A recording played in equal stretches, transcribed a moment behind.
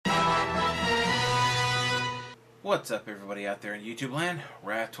What's up, everybody out there in YouTube land?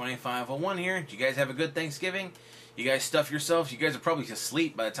 Wrath2501 here. Did you guys have a good Thanksgiving? You guys stuff yourselves? You guys are probably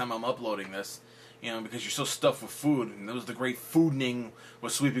asleep by the time I'm uploading this. You know, because you're so stuffed with food. And that was the great fooding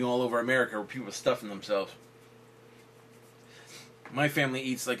was sweeping all over America where people were stuffing themselves. My family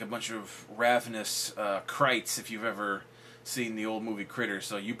eats like a bunch of ravenous krites, if you've ever seen the old movie Critters.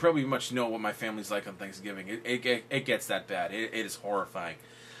 So you probably much know what my family's like on Thanksgiving. It gets that bad. It is horrifying.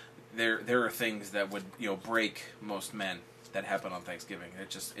 There are things that would, you know, break most men that happen on Thanksgiving.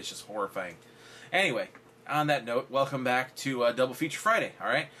 It's just horrifying. Anyway, on that note, welcome back to Double Feature Friday. All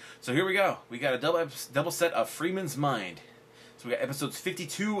right, so here we go. We got a double set of Freeman's Mind. So we got episodes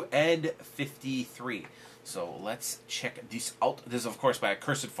 52 and 53. So let's check this out. This is of course by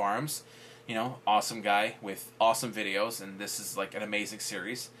Accursed Farms. You know, awesome guy with awesome videos, and this is like an amazing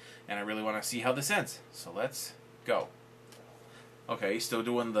series. And I really want to see how this ends. So let's go. Okay, still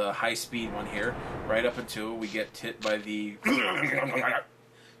doing the high-speed one here. Right up until we get hit by the...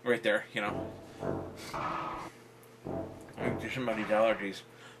 right there, you know. I'm just about these allergies.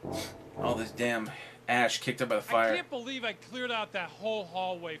 All this damn ash kicked up by the fire. I can't believe I cleared out that whole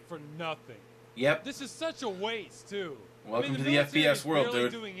hallway for nothing. Yep. This is such a waste, too. Welcome to the FPS world,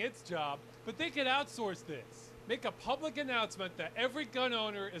 dude. Doing its job, but they could outsource this. Make a public announcement that every gun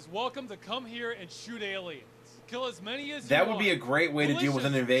owner is welcome to come here and shoot aliens. Kill as many as you want. That would be a great way to deal with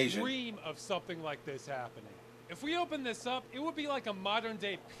an invasion. Dream of something like this happening. If we open this up, it would be like a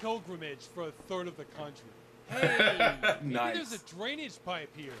modern-day pilgrimage for a third of the country. Hey, maybe nice. there's a drainage pipe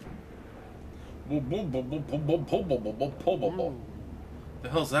here. The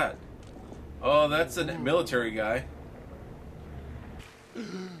hell's that? Oh, that's a military guy.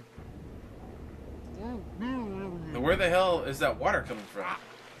 Where the hell is that water coming from?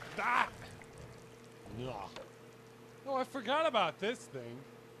 Oh, I forgot about this thing.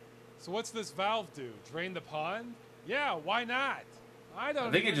 So what's this valve do? Drain the pond? Yeah, why not? I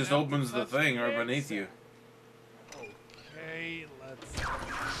think it just opens the thing right beneath you. Okay, let's...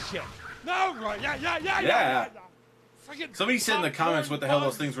 Shit. No, right, yeah. Somebody said in the comments what the hell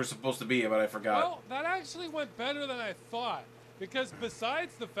those things were supposed to be, but I forgot. Well, that actually went better than I thought. Because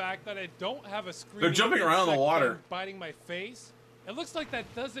besides the fact that I don't have a screen... They're jumping around in the water. ...biting my face, it looks like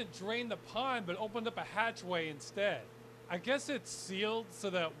that doesn't drain the pond, but opened up a hatchway instead. I guess it's sealed so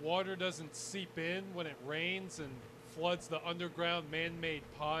that water doesn't seep in when it rains and floods the underground man-made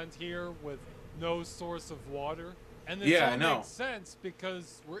pond here with no source of water. And this all makes sense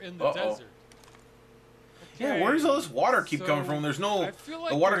because we're in the desert. Okay. Yeah, where does all this water keep coming from? There's no... Like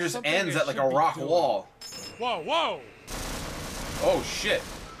the water just ends at like a rock wall. Whoa! Oh shit!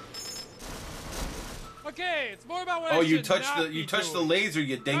 Okay, it's more about what you touched the laser,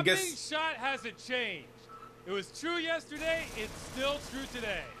 you dingus. Nothing shot hasn't changed. It was true yesterday, it's still true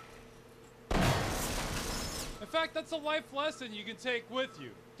today. In fact, that's a life lesson you can take with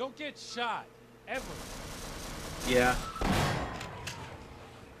you. Don't get shot. Ever. Yeah.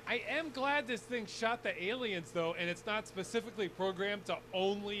 I am glad this thing shot the aliens, though, and it's not specifically programmed to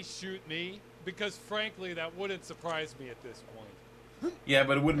only shoot me, because frankly, that wouldn't surprise me at this point. Yeah,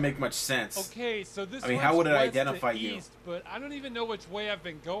 but it wouldn't make much sense. Okay, so this how would it identify you? East, but I don't even know which way I've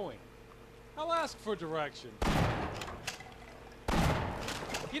been going. I'll ask for direction.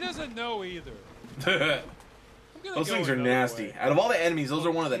 He doesn't know either. Those things are nasty. Way. Out of all the enemies, those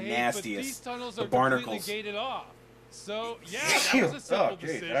are one of the nastiest. But these tunnels the are barnacles. completely gated off. So, yeah, that was a simple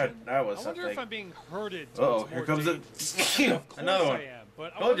decision. That was I wonder if I'm being herded. Oh, here comes another one. I am,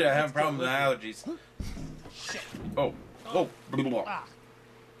 but told you I have problems with allergies. Shit. Oh.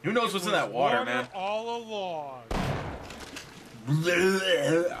 Who knows what's in that water, man? All along.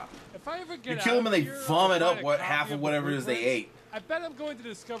 If I ever get you kill them and they vomit up half of whatever it is they ate. I bet I'm going to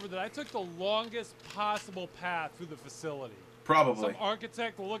discover that I took the longest possible path through the facility. Probably. Some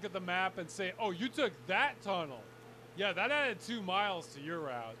architect will look at the map and say, "Oh, you took that tunnel. Yeah, that added 2 miles to your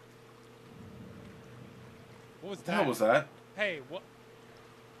route." What was that? The hell was that? Hey, what?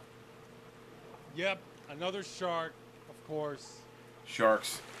 Yep, another shark, of course.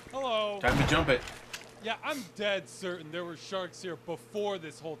 Sharks. Hello. Time to jump it. Yeah, I'm dead certain there were sharks here before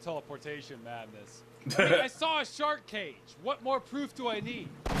this whole teleportation madness. I mean, I saw a shark cage. What more proof do I need?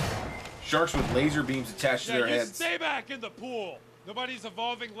 Sharks with laser beams attached to their heads. Stay back in the pool. Nobody's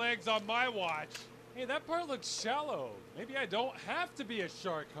evolving legs on my watch. Hey, that part looks shallow. Maybe I don't have to be a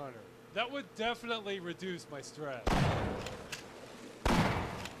shark hunter. That would definitely reduce my stress.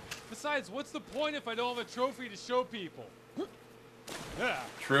 Besides, what's the point if I don't have a trophy to show people? Yeah.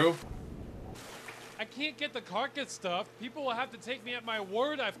 True. I can't get the carcass stuff. People will have to take me at my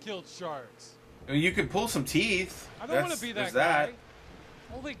word I've killed sharks. I mean, you could pull some teeth. I don't want to be that guy.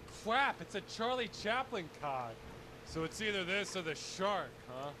 Holy crap, it's a Charlie Chaplin cod. So it's either this or the shark,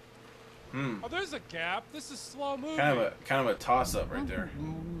 huh? Oh, there's a gap. This is slow moving. Kind of a toss-up right there.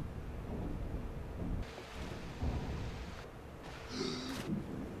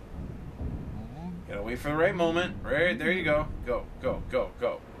 Gotta wait for the right moment. Right, there you go. Go, go, go,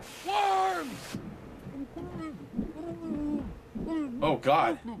 go. Worms! Oh,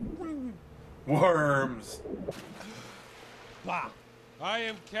 God. Worms! Bah! I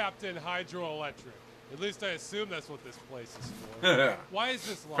am Captain Hydroelectric. At least I assume that's what this place is for. Why is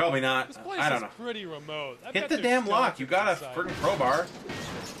this locked? Probably not. This place I don't is know. pretty remote. I Hit bet the there's damn lock. You got a skeletons freaking crowbar.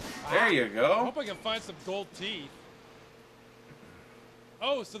 There you I go. hope I can find some gold teeth.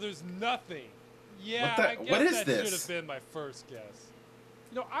 Oh, so there's nothing. Yeah, I guess what is that this? should have been my first guess.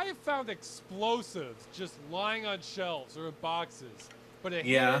 You know, I have found explosives just lying on shelves or in boxes, but a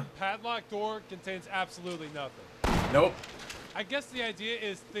hidden padlock door contains absolutely nothing. Nope. I guess the idea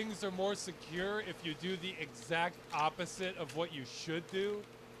is things are more secure if you do the exact opposite of what you should do.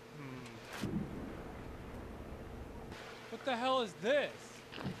 What the hell is this?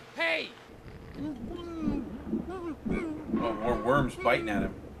 Hey! Oh, more worms biting at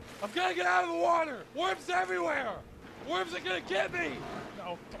him. I've got to get out of the water! Worms everywhere! Worms are gonna get me!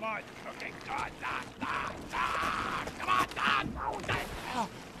 No, come on. Okay, come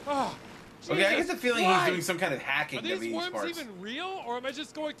on. Okay, I get the feeling he's doing some kind of Are hacking of these these worms parts. even real, or am I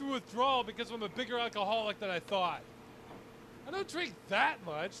just going through withdrawal because I'm a bigger alcoholic than I thought? I don't drink that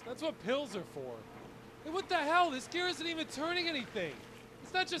much. That's what pills are for. Hey, what the hell? This gear isn't even turning anything.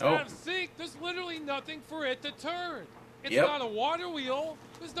 It's not just out of sync. There's literally nothing for it to turn. It's not a water wheel.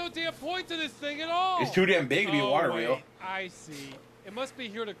 There's no damn point to this thing at all. It's too damn big to be a water wheel. I see. It must be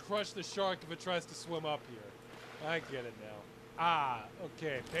here to crush the shark if it tries to swim up here. I get it now. Ah,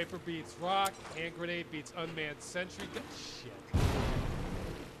 okay. Paper beats rock. Hand grenade beats unmanned sentry. Shit.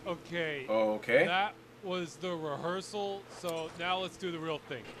 Okay. Okay. That was the rehearsal, so now let's do the real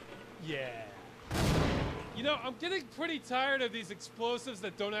thing. Yeah. You know, I'm getting pretty tired of these explosives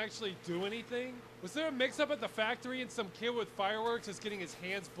that don't actually do anything. Was there a mix-up at the factory and some kid with fireworks is getting his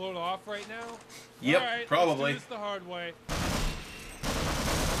hands blown off right now? Yep, all right, probably. Let's do this the hard way.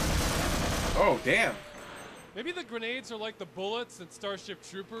 Oh, damn. Maybe the grenades are like the bullets in Starship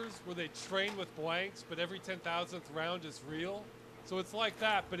Troopers, where they train with blanks, but every 10,000th round is real. So it's like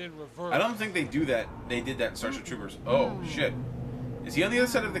that, but in reverse. I don't think they do that. They did that in Starship Troopers. Oh, shit. Is he on the other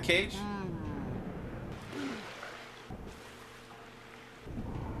side of the cage?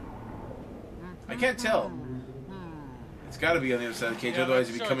 I can't tell. It's got to be on the other side of the cage, otherwise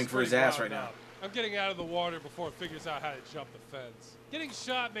he'd be coming for his ass right now. I'm getting out of the water before it figures out how to jump the fence. Getting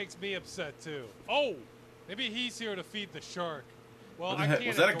shot makes me upset too. Oh, maybe he's here to feed the shark. Well, I can't.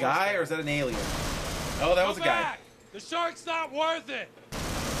 Was that a guy or is that an alien? Oh, that was a guy. The shark's not worth it.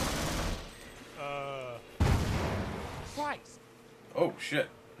 Christ. Oh shit!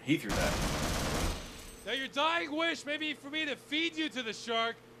 He threw that. Now your dying wish may be for me to feed you to the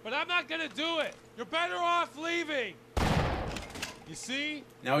shark, but I'm not gonna do it. You're better off leaving. You see?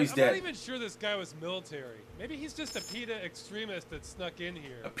 Now he's I'm dead. not even sure this guy was military. Maybe he's just a PETA extremist that snuck in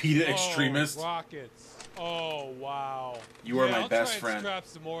here. A PETA extremist? Rockets. Oh, wow. You are my I'll best try friend. And strap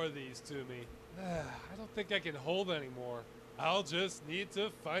some more of these to me. I don't think I can hold anymore. I'll just need to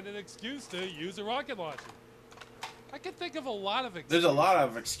find an excuse to use a rocket launcher. I can think of a lot of excuses. There's a lot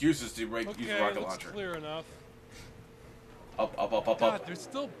of excuses to use a rocket looks launcher. Clear enough. Up, up, up, up, God, up. they're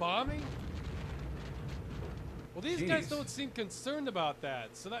still bombing? Well, these guys don't seem concerned about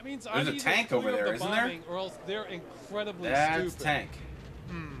that, so that means I need to tank over clear there, the isn't there? bombing, or else they're incredibly That's stupid. tank.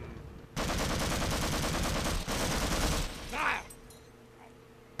 Ah!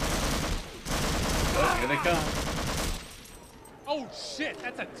 Oh, here they come. Oh shit,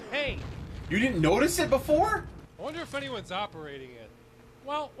 that's a tank! You didn't notice it before? I wonder if anyone's operating it.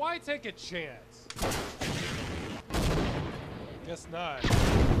 Well, why take a chance? Guess not.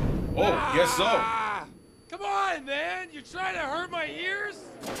 Oh, guess so. Ah! Come on, man! You're trying to hurt my ears?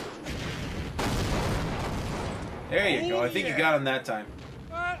 There you go. I think you got him that time.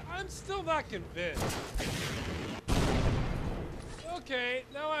 I'm still not convinced. Okay,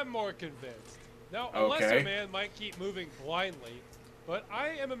 now I'm more convinced. Now, a lesser man might keep moving blindly, but I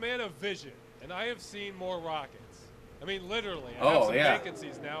am a man of vision, and I have seen more rockets. I mean, literally. I have some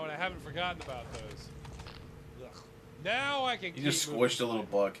vacancies now, and I haven't forgotten about those. Ugh. Now I can keep You just moving squished a little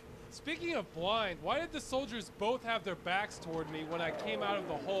bug. Speaking of blind, why did the soldiers both have their backs toward me when I came out of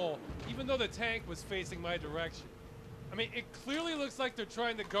the hole, even though the tank was facing my direction? I mean, it clearly looks like they're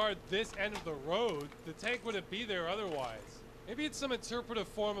trying to guard this end of the road. The tank wouldn't be there otherwise. Maybe it's some interpretive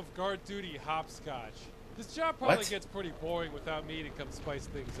form of guard duty hopscotch. This job probably What? gets pretty boring without me to come spice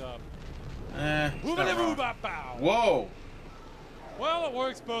things up. It's not wrong. Bow. Whoa! Well, it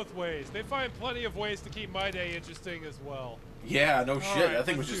works both ways. They find plenty of ways to keep my day interesting as well. Yeah, no shit. right, That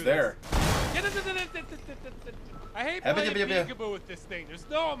thing was let's just do there. I hate playing peekaboo with this thing. There's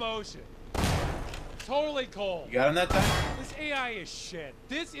no emotion. Totally cold. You got him that time? This AI is shit.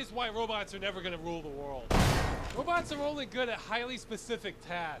 This is why robots are never going to rule the world. Robots are only good at highly specific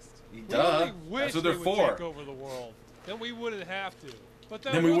tasks. Duh. We only wish That's what they're they would for. take over the world. Then we wouldn't have to. But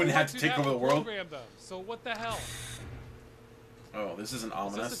Then we we're wouldn't the have ones to who take over the world? program them. So what the hell? Oh, this isn't Is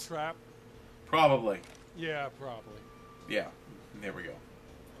ominous. this a trap? Probably. Yeah, probably. Yeah. There we go.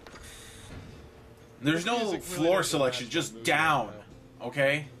 There's This no music really floor doesn't selection, match just the mood down. right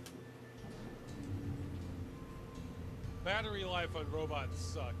Okay? Battery life on robots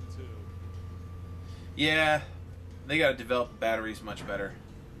suck too. Yeah. They gotta develop batteries much better.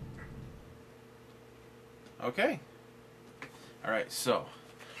 Okay. Alright, so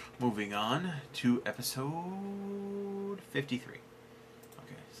moving on to episode 53. Okay,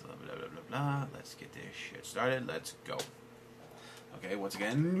 so blah blah blah blah. Let's get this shit started. Let's go. Okay, once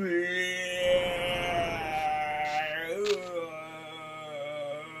again.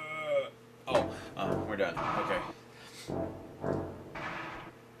 Oh, we're done. Okay.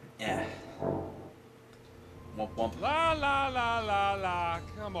 Yeah. Womp womp. La la la la la.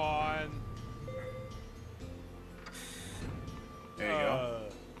 Come on. There you go.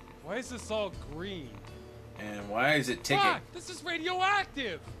 Why is this all green? And why is it ticking? Fuck! This is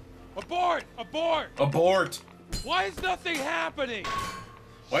radioactive! Abort! Abort! Abort! Why is nothing happening?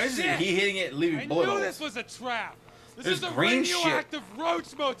 Why is Shit. he hitting it and leaving I bullet knew holes? this was a trap! This There's is a green shit. radioactive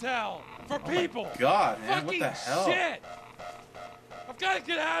roach motel! For people! God, man, Fucking what the hell? shit! I've gotta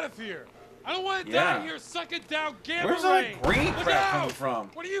get out of here! I don't want to Yeah. die here sucking down gamma Where's all ray! that green Look crap out! coming from?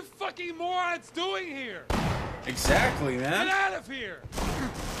 What are you fucking morons doing here? Exactly, Get man. out of here!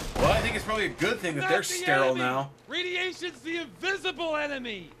 Well, I think it's probably a good thing that Not they're the sterile enemy. now. Radiation's the invisible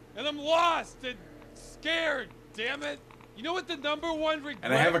enemy, and I'm lost and scared. Damn it! You know what the #1 regret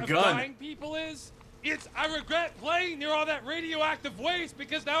And I have a of gun. dying people is? It's I regret playing near all that radioactive waste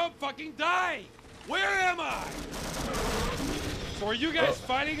because now I'm fucking dying. Where am I? So are you guys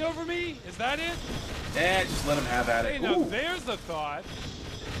fighting over me? Is that it? Just let him have at Hey, it. now Ooh. there's the thought.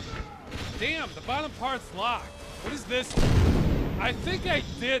 Damn, the bottom part's locked. What is this? I think I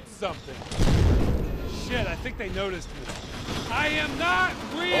did something. Shit, I think they noticed me. I am not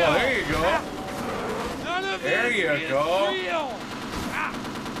real! Oh, there you go. Ah, none of There this you is go. real!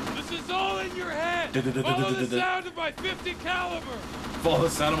 Ah, this is all in your head! Follow the sound of my 50 caliber! Follow the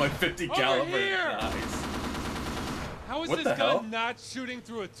sound of my 50 Over caliber. here. Nice. How is What this the gun hell? not shooting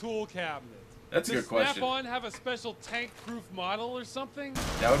through a tool cabinet? That's a Does good question. Snap-on have a special tank-proof model or something?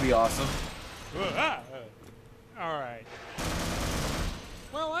 That would be awesome. Alright.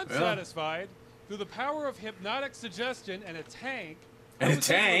 Well, I'm Yeah. satisfied. Through the power of hypnotic suggestion and a tank, And I a was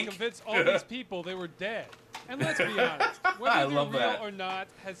able to tank? convince all these people they were dead. And let's be honest, whether I they're love real that. or not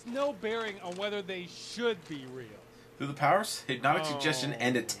has no bearing on whether they should be real. Through the powers, hypnotic Oh. suggestion,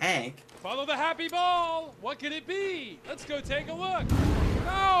 and a tank. Follow the happy ball! What could it be? Let's go take a look.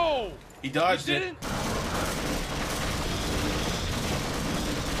 No! He dodged You it. didn't.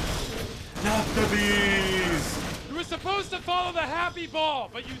 Not the bees! You were supposed to follow the happy ball,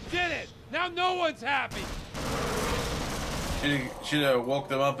 but you didn't. Now no one's happy. Should have woke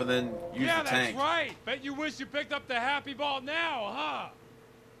them up and then used Yeah, the tank. that's right. Bet you wish you picked up the happy ball now, huh?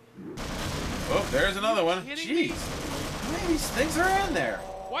 Oh, there's another one. kidding Jeez. me? How many of these things are in there?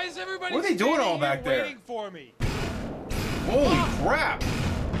 Why is everybody What are they doing standing all back here there? waiting for me? Holy crap!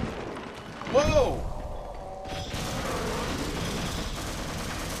 Whoa!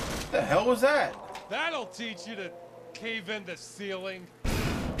 What the hell was that? That'll teach you to cave in the ceiling.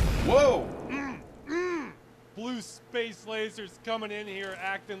 Whoa! Blue space lasers coming in here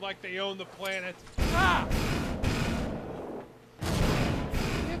acting like they own the planet. Ah!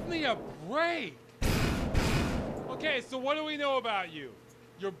 Give me a break. Okay, so what do we know about you?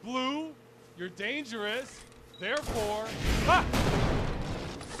 You're blue, you're dangerous, therefore... Ah!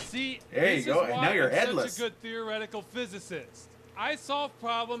 See, There you this go, is and why now you're I'm headless. such a good theoretical physicist. I solve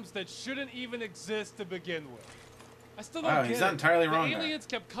problems that shouldn't even exist to begin with. I still don't Wow, get he's it. not entirely The wrong there. aliens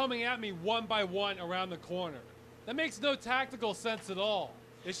kept coming at me one by one around the corner. That makes no tactical sense at all.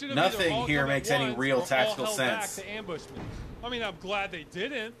 They should have either Nothing all here come at makes any once real or all tactical held sense. back to ambush me. I mean, I'm glad they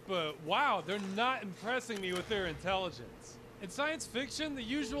didn't, but wow, they're not impressing me with their intelligence. In science fiction, the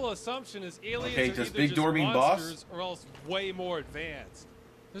usual assumption is aliens Okay, are does either Big just Door mean boss? monsters or else way more advanced.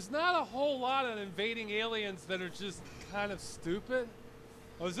 There's not a whole lot of invading aliens that are just kind of stupid.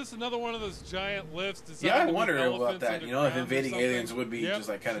 Oh, is this another one of those giant lifts designed Yeah, I to wonder move about elephants that. You know, if underground or invading something? aliens would be Yep, just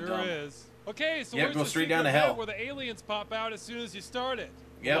like kind of sure dumb. is. Okay, so Yep, where's go the straight secret down to vent hell. where the aliens pop out as soon as you start it?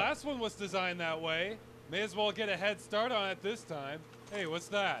 Yep. The last one was designed that way. May as well get a head start on it this time. Hey, what's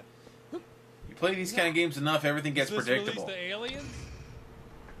that? You play these kind of games enough, everything gets Does this predictable. release the aliens?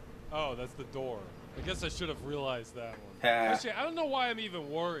 Oh, that's the door. I guess I should have realized that one. Ha. Actually, I don't know why I'm even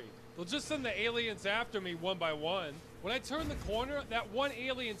worried. They'll just send the aliens after me one by one. When I turn the corner, that one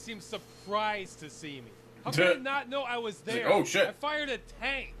alien seems surprised to see me. How could it not know I was there? like, oh, shit. I fired a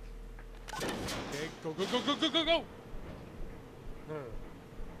tank. Okay, go, go, go, go, go, go, go.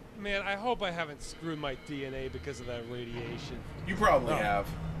 Man, I hope I haven't screwed my DNA because of that radiation. You probably have.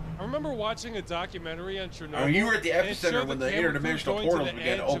 I remember watching a documentary on Chernobyl. I mean, you were at the and it epicenter showed when the camera crew interdimensional going to portals the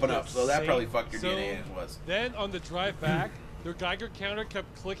began to edge open of up, the so that probably safe. fucked your So DNA as it was. Then on the drive back, their Geiger counter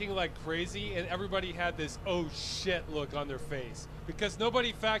kept clicking like crazy, and everybody had this oh shit look on their face because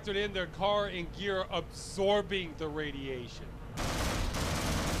nobody factored in their car and gear absorbing the radiation.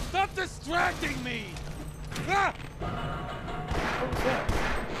 Stop distracting me! Ah! What was that?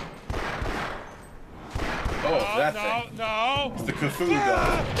 Oh, that thing. No! It's the Cthulhu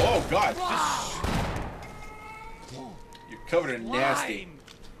god. Oh, God. You're covered in nasty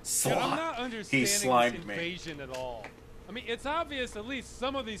Slime. Yeah, I'm not He understanding this slimed me. invasion at all. I mean, it's obvious at least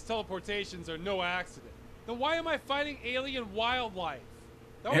some of these teleportations are no accident. Then why am I fighting alien wildlife?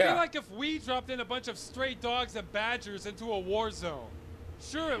 That would be like if we dropped in a bunch of stray dogs and badgers into a war zone.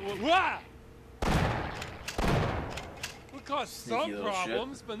 Sure, it would. Wah! Would cause Sneaky some little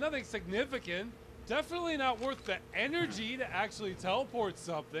problems, but nothing significant. Definitely not worth the energy to actually teleport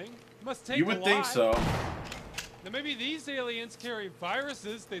something. It must take You would a think lot. so. Now maybe these aliens carry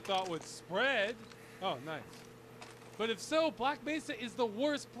viruses they thought would spread. Oh, nice. But if so, Black Mesa is the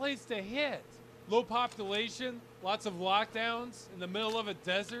worst place to hit. Low population, lots of lockdowns, in the middle of a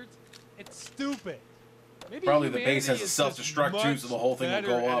desert. It's stupid. Maybe Probably the base has humanity a is self-destruct just too, so the whole thing will much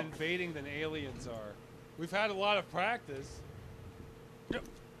go better at up. invading than aliens are. We've had a lot of practice. Yep.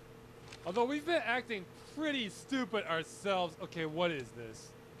 Although we've been acting pretty stupid ourselves. Okay, what is this?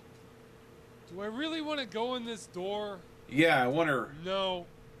 Do I really want to go in this door? Yeah, I wonder. No.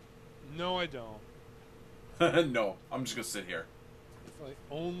 No, I don't. No, I'm just gonna sit here. If I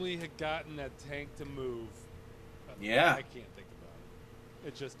only had gotten that tank to move. But Yeah. I can't think about it.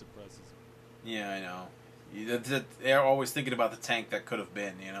 It just depresses me. Yeah, I know. They're always thinking about the tank that could have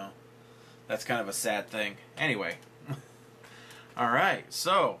been, you know? That's kind of a sad thing. Anyway. Alright,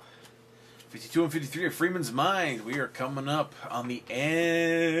 so 52 and 53 of Freeman's Mind. We are coming up on the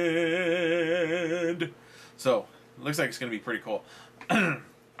end. So, looks like it's going to be pretty cool.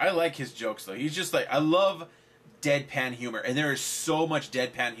 I like his jokes, though. He's just like, I love deadpan humor. And there is so much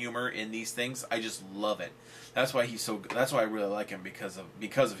deadpan humor in these things. I just love it. That's why he's so good. That's why I really like him, because of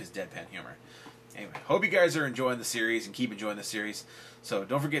his deadpan humor. Anyway, hope you guys are enjoying the series and keep enjoying the series. So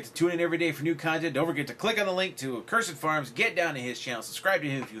don't forget to tune in every day for new content. Don't forget to click on the link to Cursed Farms. Get down to his channel. Subscribe to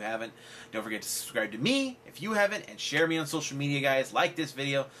him if you haven't. Don't forget to subscribe to me if you haven't. And share me on social media, guys. Like this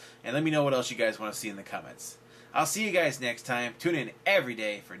video. And let me know what else you guys want to see in the comments. I'll see you guys next time. Tune in every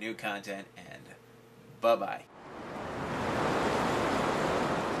day for new content. And bye-bye.